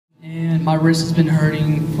and my wrist has been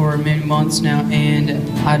hurting for many months now, and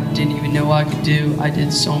I didn't even know what I could do. I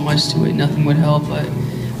did so much to it, nothing would help, but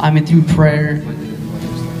I mean, through prayer,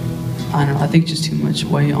 I don't know, I think just too much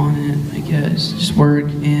weight on it, I guess, just work,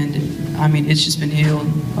 and I mean, it's just been healed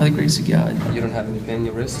by the grace of God. You don't have any pain in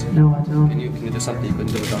your wrist? No, I don't. Can you do something you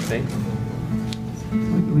couldn't do without pain?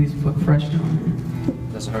 Like at least put pressure on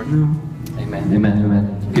it. Does it hurt? No. Amen. Amen,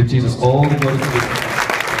 amen. Give Jesus all the glory to you.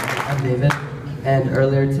 I'm David, and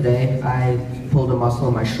earlier today I pulled a muscle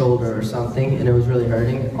in my shoulder or something, and it was really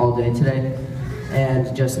hurting all day today.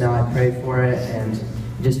 And just now I prayed for it, and it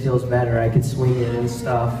just feels better. I could swing it and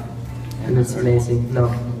stuff, and it's amazing.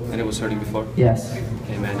 No. And it was hurting before? Yes.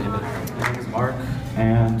 Amen, amen. My name is Mark,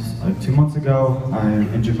 and 2 months ago I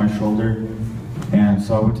injured my shoulder, and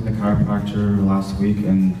so I went to the chiropractor last week,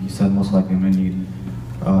 and he said most likely I'm going to need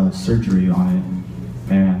surgery on it.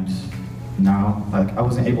 And now, like, I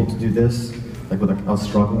wasn't able to do this, I was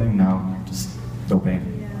struggling. Now, just no pain.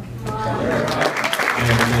 My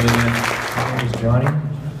name is Johnny,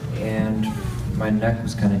 and my neck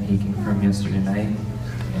was kind of aching from yesterday night,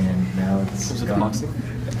 and now it's gone. Boxing?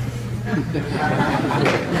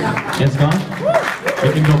 It's gone?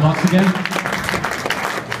 You can go box again?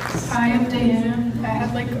 Hi, I'm Diana. I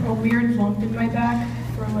had like a weird lump in my back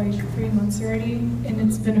for like 3 months already, and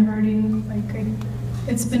it's been hurting.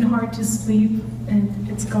 It's been hard to sleep, and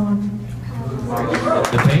it's gone.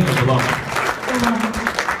 The pain or the lump? The lump.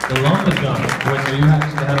 The lump is gone. Wait, so you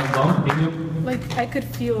actually had a lump in your... Like I could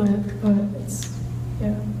feel it, but it's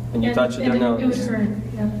yeah. And you touch it there now? It would hurt.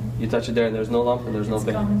 Yeah. You touch it there and there's no lump and there's no It's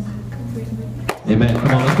pain? gone completely. Amen.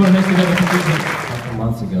 Come on, let's go ahead together for Jesus. A couple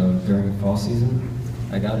months ago, during fall season,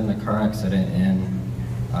 I got in a car accident, and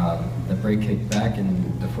the brake kicked back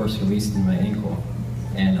and the force released in my ankle,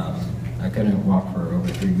 and I couldn't walk for over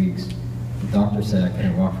 3 weeks. The doctor said I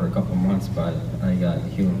couldn't walk for a couple months, but I got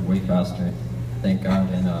healed way faster, thank God.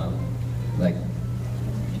 And like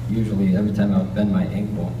usually every time I would bend my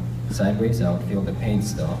ankle sideways, I would feel the pain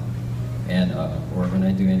still, and or when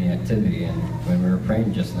I do any activity. And when we were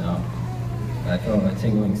praying just now, I felt a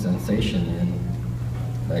tingling sensation, and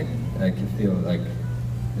like I can feel like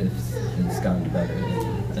it's gotten better.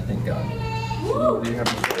 And I thank God.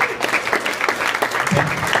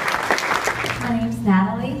 My name's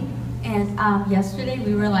Natalie, and yesterday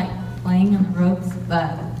we were like playing on the ropes,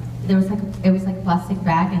 but there was it was like a plastic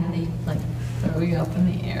bag, and they like throw you up in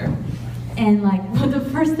the air. And like the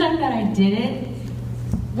first time that I did it,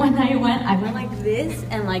 when I went like this,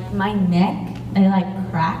 and like my neck, it like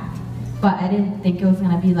cracked, but I didn't think it was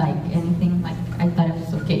gonna be like anything. Like I thought it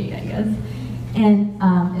was okay, I guess. And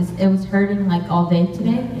it was hurting like all day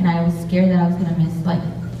today, and I was scared that I was gonna miss like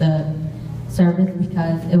the service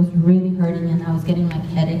because it was really hurting, and I was getting like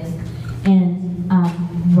headaches. And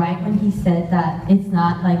right when he said that it's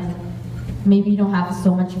not like, maybe you don't have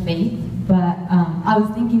so much faith, but I was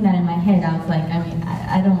thinking that in my head. I was like, I mean,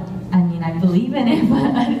 I believe in it,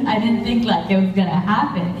 but I didn't think like it was gonna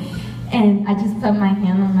happen. And I just put my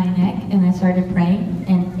hand on my neck, and I started praying,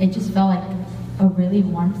 and it just felt like a really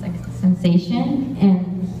warm sensation,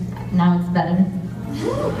 and now it's better.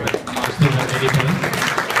 Still have any pain?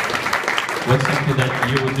 What's something that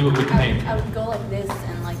you would do with pain? I would go like this,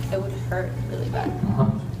 and like it would hurt really bad.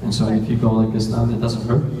 And so if you go like this now, it doesn't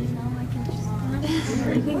hurt? No, I can just.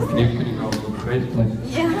 Can you go a little crazy? Like...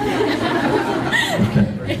 Yeah. Okay.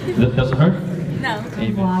 Does it hurt? No.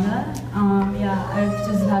 Vlada. Yeah, I've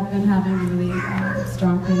just been having really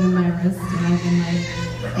strong pain in my wrist, and I've been like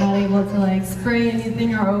not able to like spray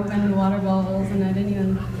anything or open water bottles, and I didn't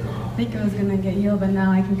even think it was gonna get healed, but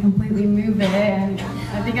now I can completely move it, and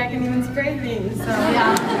I think I can even spray things. So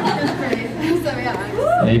yeah, it's great. So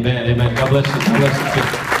yeah. Amen, amen. God bless you. God bless you.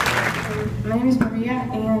 My name is Maria,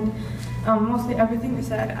 and mostly everything you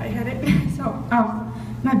said, I had it. So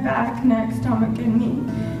my back, neck, stomach, and knee.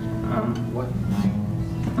 A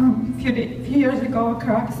few years ago, a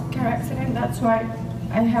car accident. That's why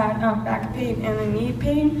I had back pain and a knee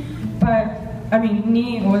pain. But I mean,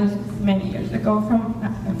 knee was many years ago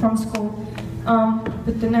from school.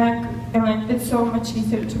 But the neck, and like it's so much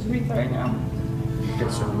easier to breathe right now. Okay,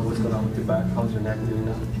 so what's going on with your back? How's your neck doing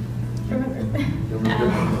now?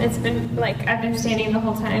 It's been like I've been standing the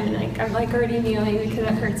whole time, and like I'm like already kneeling because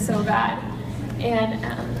it hurts so bad. And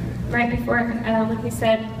right before, like we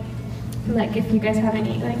said, like if you guys have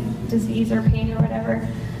any like disease or pain or whatever,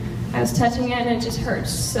 I was touching it and it just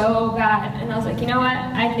hurts so bad. And I was like, you know what?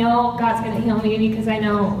 I know God's gonna heal me because I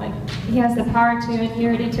know like He has the power to, and He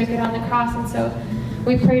already took it on the cross. And so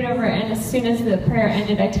we prayed over it, and as soon as the prayer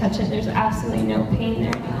ended, I touched it. There's absolutely no pain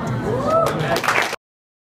there anymore.